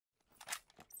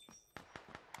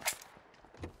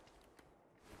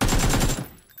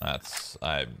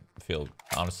I feel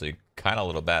honestly kind of a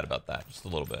little bad about that. Just a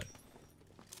little bit.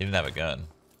 He didn't have a gun.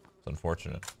 It's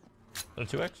unfortunate. Is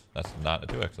that a 2x? That's not a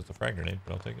 2x. That's a frag grenade,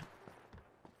 but I'll take it.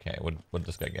 Okay, what did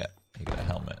this guy get? He got a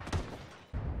helmet.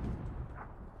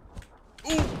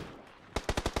 Ooh!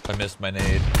 I missed my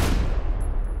nade.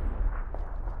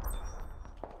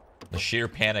 The sheer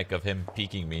panic of him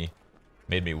peeking me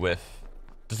made me whiff.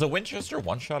 Does the Winchester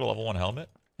one-shot a level 1 helmet?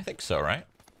 I think so, right?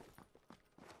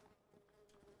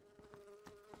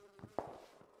 I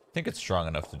think it's strong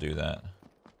enough to do that.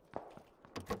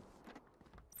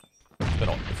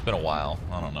 It's been a while.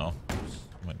 I don't know.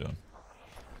 What am I doing?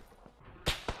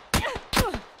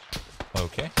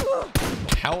 Okay.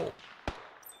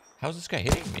 How's this guy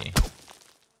hitting me?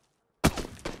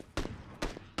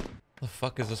 The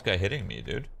fuck is this guy hitting me,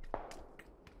 dude?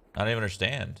 I don't even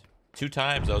understand. 2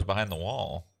 times I was behind the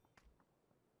wall.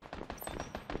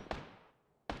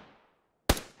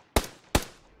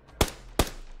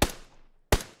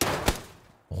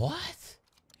 What?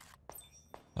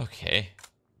 Okay.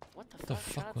 What the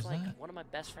fuck was that? One of my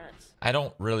best friends. I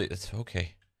don't really... It's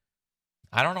okay.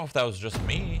 I don't know if that was just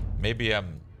me. Maybe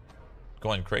I'm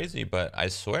going crazy, but I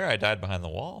swear I died behind the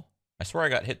wall. I swear I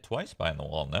got hit twice behind the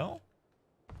wall. No?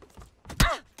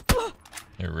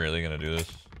 You're really gonna do this?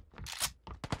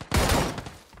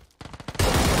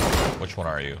 Which one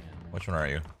are you? Which one are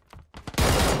you?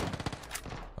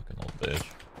 Fucking little bitch.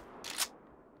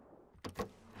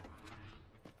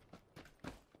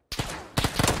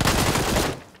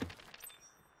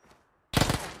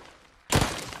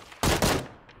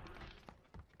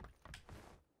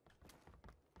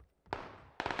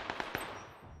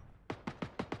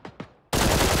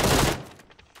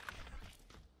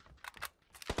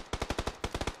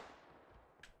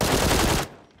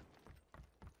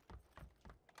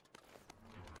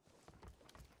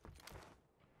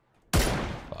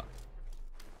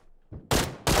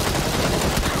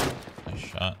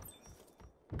 Shot.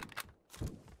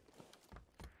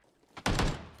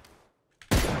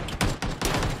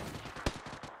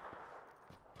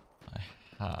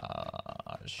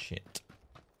 Shit.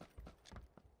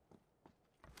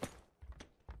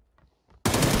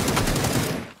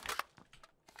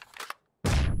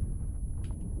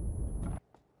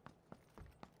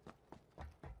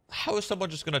 How is someone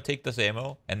just gonna take this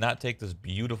ammo and not take this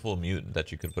beautiful mutant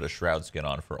that you could put a Shroud skin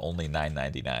on for only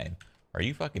 $9.99? Are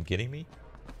you fucking kidding me?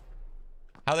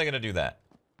 How are they gonna do that?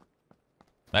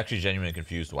 I'm actually genuinely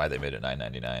confused why they made it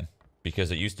 $9.99.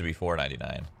 Because it used to be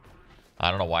 $4.99. I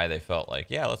don't know why they felt like,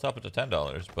 yeah, let's up it to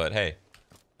 $10. But hey,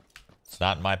 it's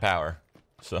not in my power.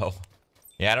 So,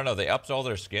 yeah, I don't know. They upped all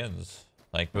their skins.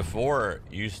 Like before,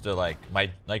 used to like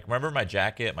remember my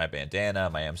jacket, my bandana,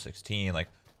 my M16, like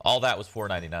all that was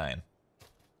 $4.99.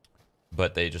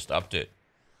 But they just upped it.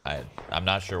 I'm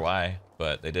not sure why,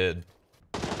 but they did.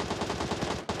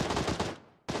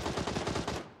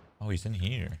 Oh, he's in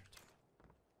here.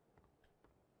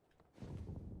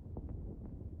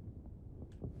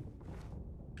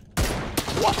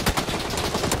 What?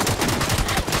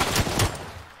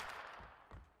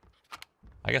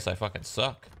 I guess I fucking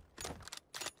suck.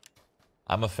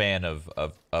 I'm a fan of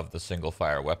the single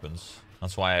fire weapons.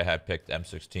 That's why I had picked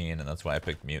M16 and that's why I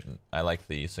picked Mutant. I like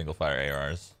the single fire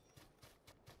ARs.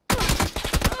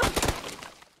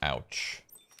 Ouch.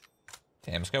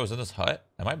 Damn, this guy was in this hut.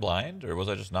 Am I blind or was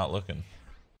I just not looking?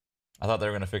 I thought they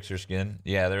were gonna fix your skin.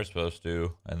 Yeah, they're supposed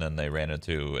to, and then they ran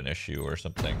into an issue or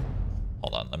something.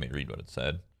 Hold on, let me read what it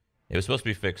said. It was supposed to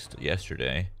be fixed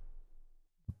yesterday,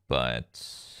 but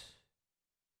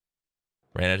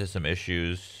ran into some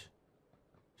issues,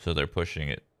 so they're pushing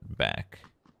it back.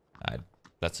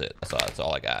 That's it. That's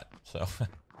all I got. So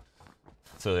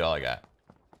that's really all I got.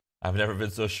 I've never been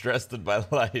so stressed in my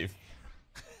life.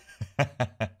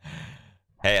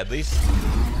 Hey, at least.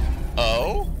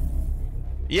 Oh,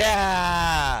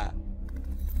 yeah!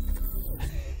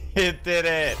 It did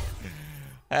it.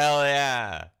 Hell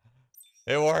yeah!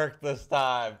 It worked this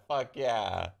time. Fuck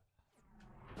yeah!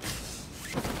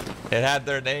 It had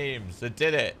their names. It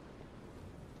did it.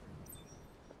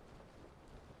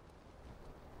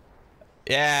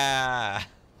 Yeah.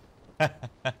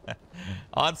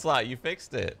 Onslaught, you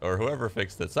fixed it. Or whoever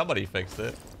fixed it. Somebody fixed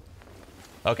it.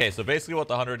 Okay, so basically what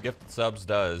the 100 gifted subs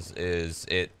does is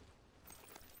it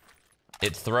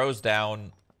throws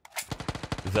down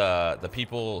the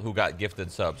people who got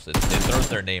gifted subs. It throws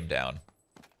their name down.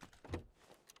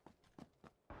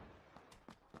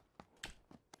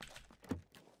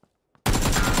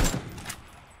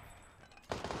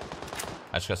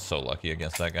 I just got so lucky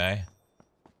against that guy.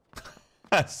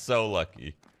 So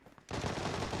lucky.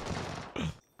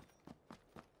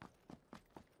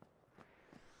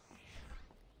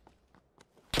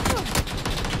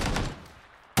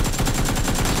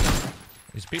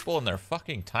 people and their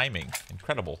fucking timing.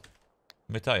 Incredible.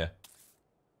 Let me tell you.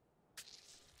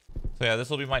 So yeah, this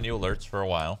will be my new alerts for a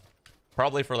while.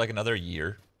 Probably for like another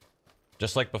year.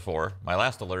 Just like before. My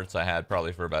last alerts I had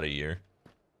probably for about a year.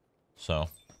 So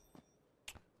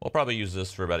we'll probably use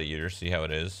this for about a year, see how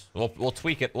it is. We'll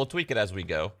tweak it. We'll tweak it as we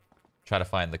go. Try to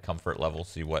find the comfort level,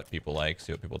 see what people like,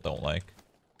 see what people don't like.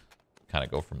 Kind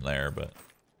of go from there, but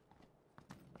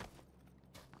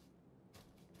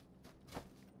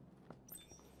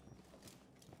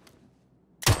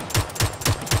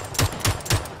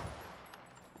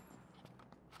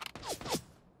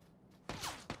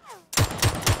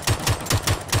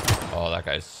oh, that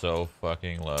guy's so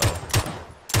fucking low.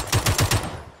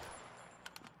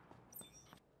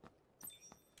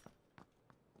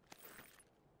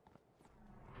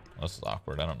 This is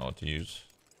awkward. I don't know what to use.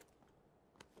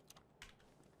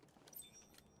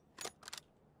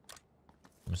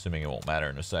 I'm assuming it won't matter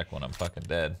in a sec when I'm fucking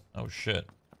dead. Oh shit.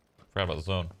 Forgot about the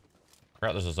zone.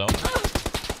 Forgot there's a zone. Forgot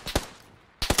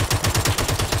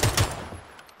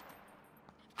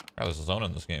there's a zone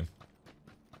in this game.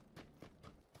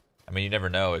 I mean, you never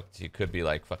know. It could be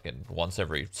like fucking once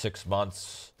every 6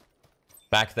 months.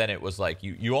 Back then it was like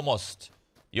you almost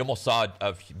saw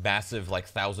a massive like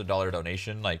 $1,000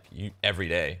 donation like every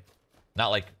day. Not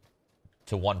like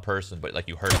to one person, but like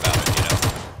you heard about it, you know.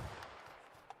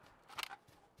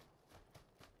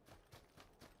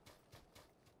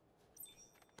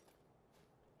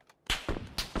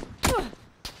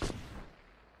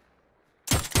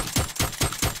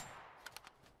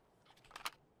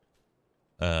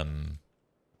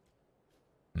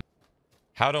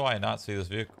 How do I not see this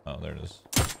vehicle? Oh, there it is.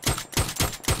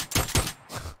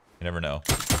 You never know.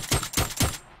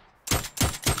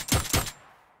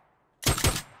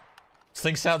 This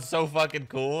thing sounds so fucking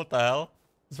cool. What the hell?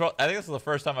 I think this is the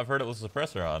first time I've heard it with a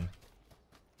suppressor on.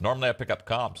 Normally I pick up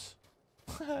comps.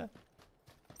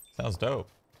 Sounds dope.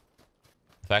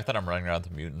 The fact that I'm running around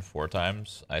the mutant 4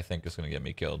 times, I think is going to get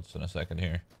me killed in a second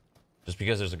here. Just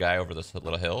because there's a guy over this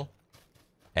little hill.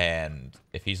 And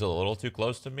if he's a little too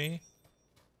close to me,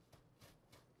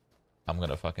 I'm going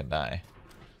to fucking die.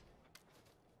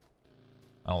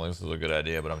 I don't think this is a good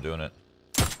idea, but I'm doing it.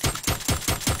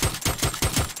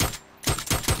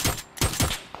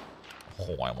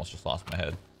 Oh, I almost just lost my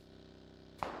head.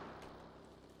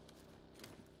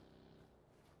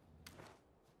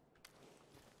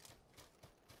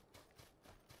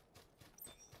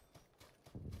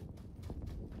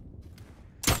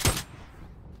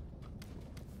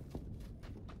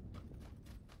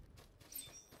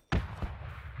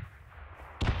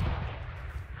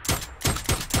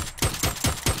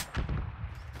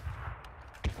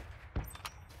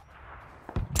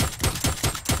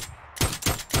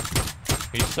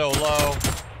 He's so low.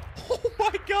 Oh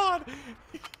my god.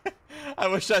 I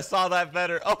wish I saw that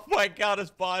better. Oh my god, his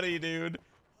body, dude.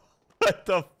 What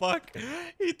the fuck?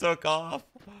 He took off.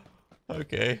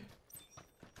 Okay.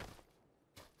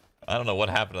 I don't know what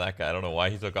happened to that guy. I don't know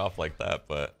why he took off like that,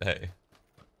 but hey.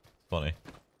 It's funny.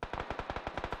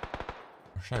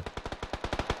 Or should I...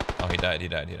 Oh, he died. He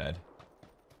died. He died.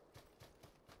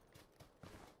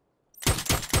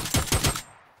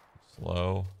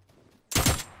 Slow.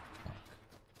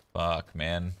 Fuck,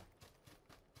 man.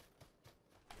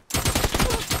 I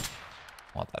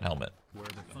want that helmet. Where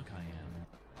the fuck I am.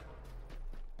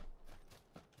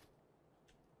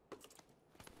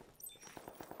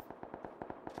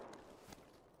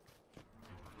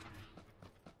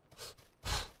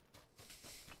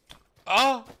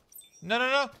 Oh! No, no,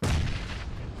 no!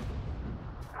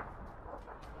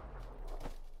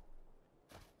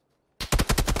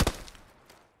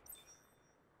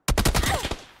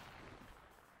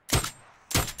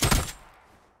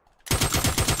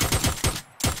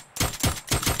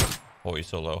 Oh, he's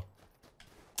so low.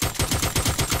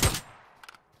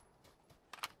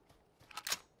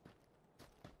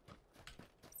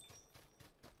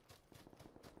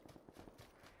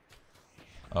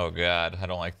 Oh god, I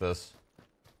don't like this.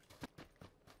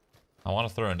 I want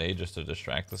to throw an aid just to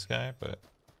distract this guy, but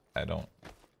I don't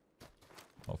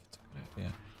know if it's a good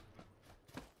idea.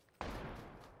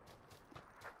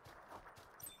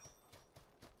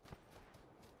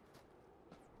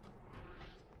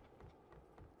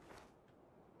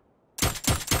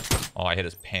 Oh, I hit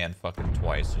his pan fucking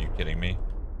twice. Are you kidding me?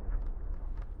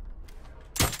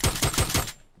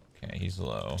 Okay, he's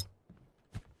low.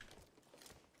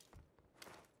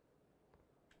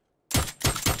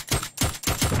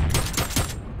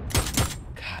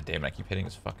 God damn it, I keep hitting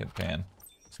his fucking pan.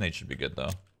 This nade should be good though.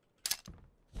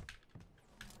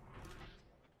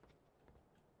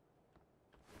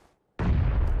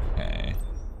 Okay.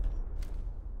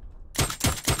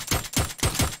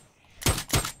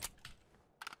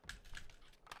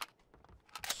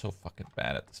 so fucking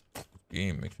bad at this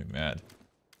game. Makes me mad.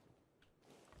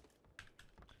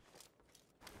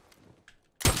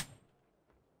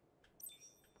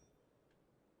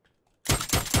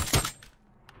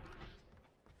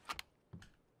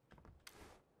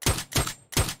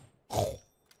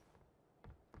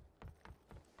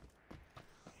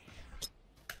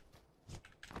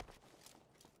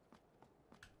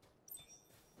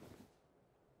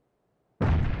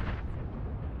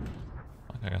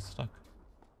 I got stuck.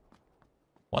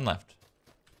 One left.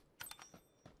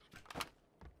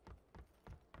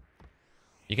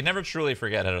 You can never truly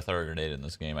forget how to throw a grenade in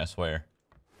this game, I swear.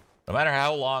 No matter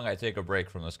how long I take a break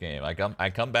from this game, I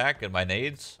come back and my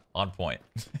nades on point.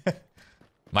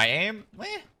 My aim,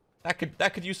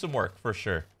 that could use some work for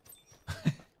sure.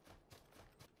 The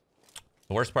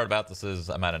worst part about this is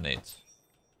I'm out of nades.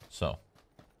 So.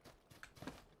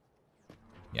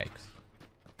 Yikes.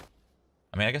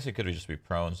 I mean, I guess it could just be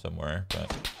prone somewhere,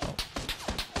 but... Oh.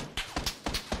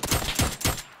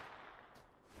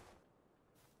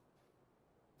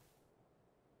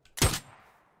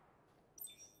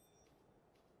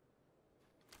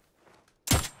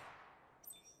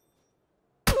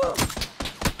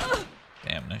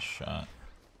 Damn, nice shot.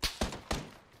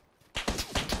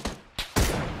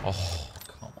 Oh,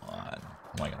 come on.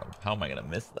 How am I gonna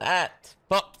miss that?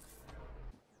 Fuck!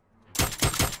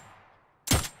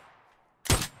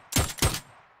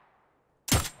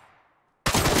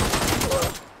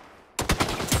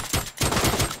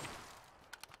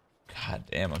 God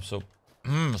damn, I'm so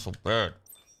bad.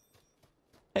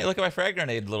 Hey, look at my frag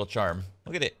grenade little charm.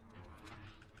 Look at it.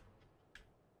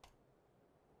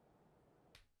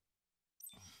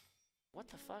 What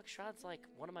the fuck? Shroud's like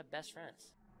one of my best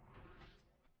friends.